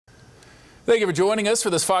Thank you for joining us for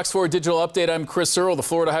this Fox 4 Digital Update. I'm Chris Earl. The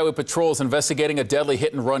Florida Highway Patrol is investigating a deadly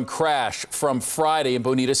hit-and-run crash from Friday in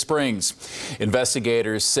Bonita Springs.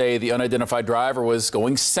 Investigators say the unidentified driver was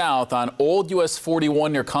going south on Old US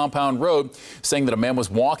 41 near Compound Road, saying that a man was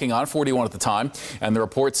walking on 41 at the time. And the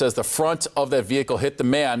report says the front of that vehicle hit the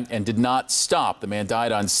man and did not stop. The man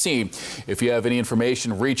died on scene. If you have any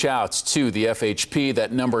information, reach out to the FHP.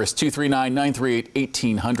 That number is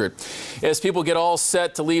 239-938-1800. As people get all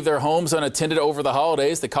set to leave their homes unattended over the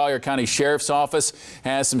holidays, the Collier County Sheriff's Office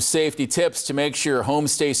has some safety tips to make sure your home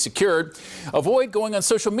stays secured. Avoid going on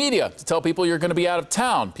social media to tell people you're going to be out of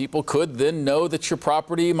town. People could then know that your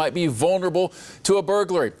property might be vulnerable to a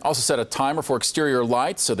burglary. Also set a timer for exterior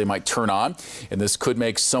lights so they might turn on, and this could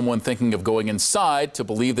make someone thinking of going inside to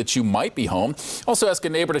believe that you might be home. Also ask a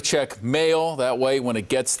neighbor to check mail. That way when it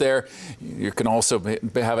gets there, you can also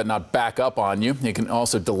have it not back up on you. You can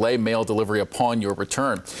also delay mail delivery upon your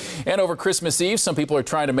return. And over Christmas Eve, some people are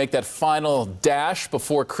trying to make that final dash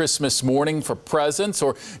before Christmas morning for presents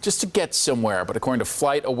or just to get somewhere. But according to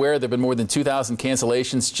FlightAware, there have been more than 2,000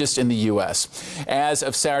 cancellations just in the U.S. As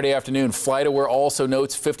of Saturday afternoon, FlightAware also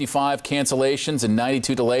notes 55 cancellations and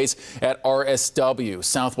 92 delays at RSW,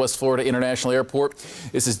 Southwest Florida International Airport.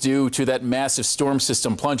 This is due to that massive storm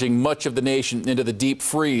system plunging much of the nation into the deep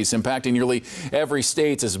freeze, impacting nearly every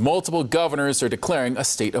state as multiple governors are declaring a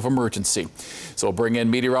state of emergency. So we'll bring in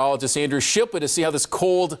meteorologist Andrew Shipley to see how this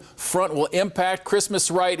cold front will impact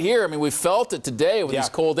Christmas right here. I mean, we felt it today with these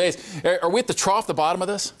cold days. Are we at the trough, the bottom of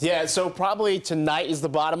this? Yeah, so probably tonight is the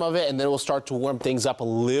bottom of it, and then we'll start to warm things up a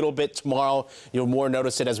little bit tomorrow. You'll more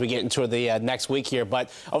notice it as we get into the next week here.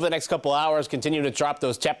 But over the next couple hours, continue to drop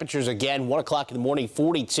those temperatures again. 1 o'clock in the morning,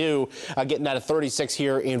 42, getting out of 36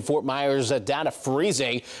 here in Fort Myers, down to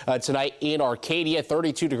freezing tonight in Arcadia,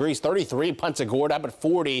 32 degrees, 33 in Punta Gorda, but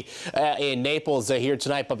 40 in Naples here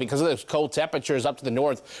tonight. But because of those cold temperatures up to the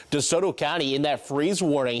north, DeSoto County in that freeze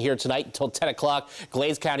warning here tonight until 10 o'clock.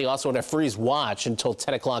 Glades County also in a freeze watch until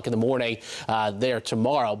 10 o'clock in the morning there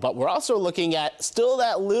tomorrow. But we're also looking at still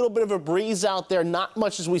that little bit of a breeze out there, not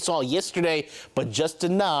much as we saw yesterday, but just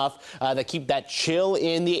enough to keep that chill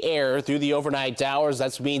in the air through the overnight hours.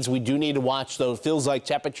 That means we do need to watch those feels like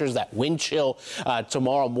temperatures, that wind chill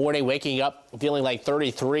tomorrow morning, waking up feeling like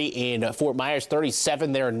 33 in Fort Myers,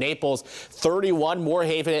 37 there in Naples, 31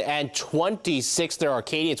 Moorhaven, and 26 there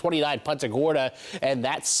Arcadia, 29 Punta Gorda. And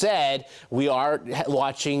that said, we are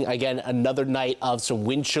watching again another night of some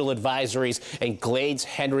wind chill advisories in Glades,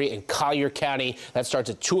 Henry, and Collier County. That starts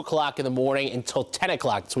at 2 o'clock in the morning until 10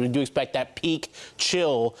 o'clock. So we do expect that peak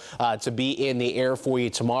chill to be in the air for you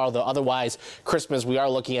tomorrow. Though otherwise, Christmas, we are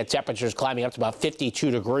looking at temperatures climbing up to about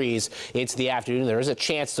 52 degrees into the afternoon. There is a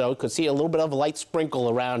chance, though, could see a little bit of a light sprinkle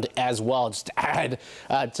around as well, just to add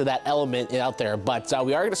to that element out there. But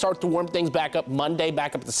we are going to start to warm things back up Monday,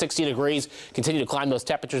 back up to 60 degrees, continue to climb those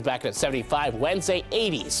temperatures back at 75. Wednesday,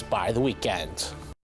 80s by the weekend.